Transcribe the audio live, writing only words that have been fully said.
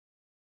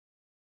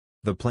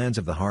The plans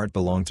of the heart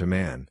belong to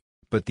man,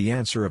 but the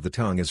answer of the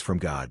tongue is from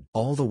God.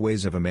 All the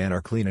ways of a man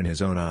are clean in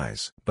his own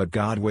eyes, but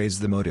God weighs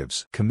the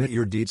motives. Commit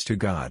your deeds to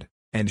God,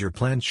 and your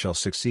plans shall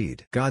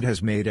succeed. God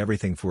has made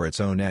everything for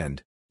its own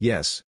end,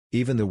 yes,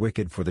 even the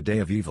wicked for the day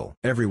of evil.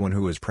 Everyone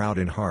who is proud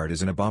in heart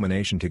is an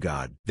abomination to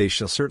God. They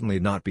shall certainly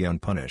not be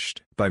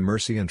unpunished. By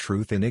mercy and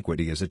truth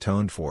iniquity is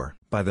atoned for.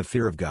 By the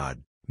fear of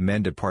God,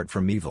 men depart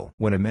from evil.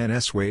 When a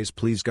man's ways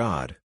please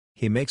God,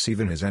 he makes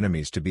even his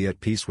enemies to be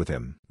at peace with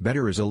him.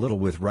 Better is a little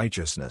with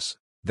righteousness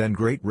than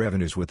great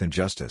revenues with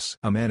injustice.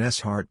 A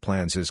man's heart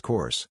plans his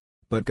course,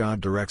 but God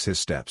directs his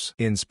steps.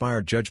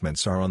 Inspired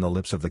judgments are on the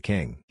lips of the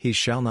king. He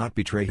shall not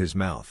betray his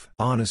mouth.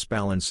 Honest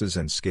balances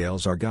and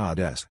scales are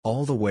God's.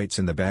 All the weights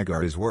in the bag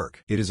are his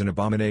work. It is an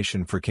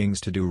abomination for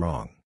kings to do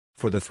wrong,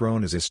 for the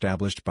throne is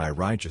established by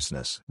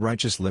righteousness.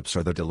 Righteous lips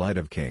are the delight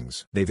of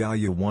kings. They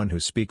value one who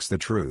speaks the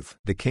truth.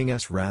 The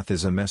king's wrath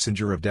is a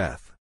messenger of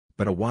death,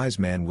 but a wise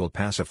man will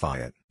pacify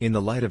it. In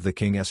the light of the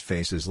king's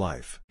face is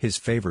life. His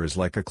favor is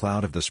like a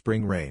cloud of the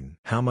spring rain.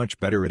 How much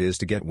better it is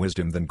to get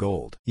wisdom than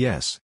gold.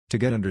 Yes, to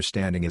get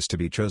understanding is to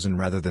be chosen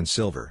rather than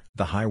silver.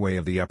 The highway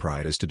of the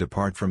upright is to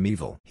depart from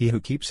evil. He who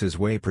keeps his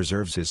way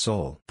preserves his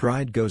soul.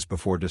 Pride goes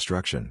before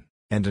destruction,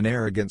 and an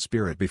arrogant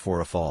spirit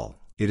before a fall.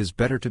 It is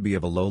better to be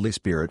of a lowly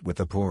spirit with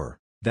the poor,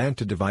 than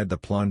to divide the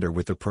plunder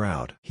with the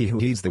proud. He who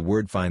heeds the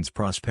word finds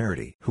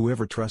prosperity.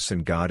 Whoever trusts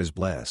in God is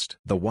blessed.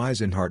 The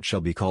wise in heart shall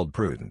be called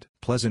prudent.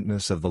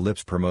 Pleasantness of the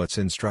lips promotes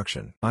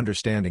instruction.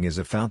 Understanding is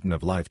a fountain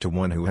of life to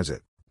one who has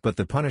it, but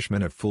the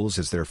punishment of fools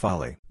is their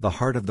folly. The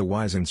heart of the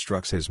wise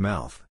instructs his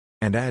mouth,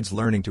 and adds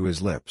learning to his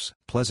lips.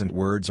 Pleasant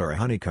words are a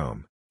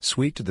honeycomb,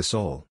 sweet to the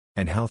soul,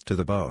 and health to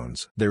the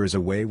bones. There is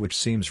a way which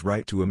seems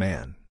right to a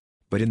man,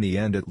 but in the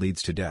end it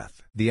leads to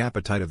death. The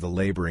appetite of the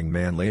laboring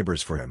man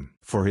labors for him,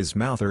 for his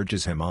mouth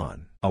urges him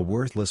on. A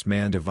worthless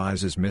man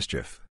devises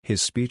mischief.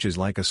 His speech is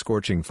like a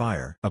scorching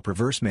fire. A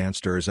perverse man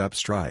stirs up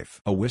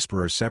strife. A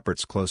whisperer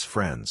separates close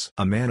friends.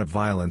 A man of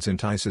violence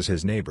entices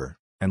his neighbor,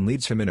 and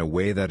leads him in a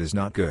way that is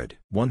not good.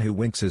 One who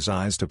winks his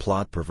eyes to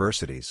plot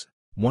perversities,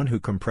 one who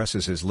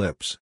compresses his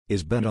lips,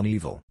 is bent on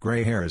evil.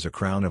 Gray hair is a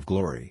crown of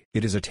glory.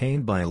 It is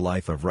attained by a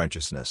life of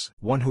righteousness.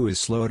 One who is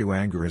slow to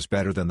anger is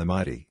better than the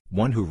mighty.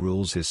 One who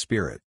rules his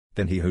spirit,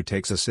 than he who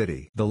takes a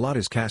city. The lot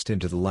is cast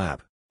into the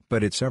lap,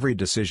 but its every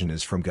decision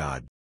is from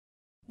God.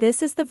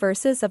 This is the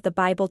Verses of the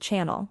Bible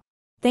channel.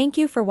 Thank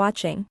you for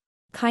watching.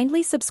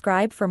 Kindly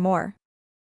subscribe for more.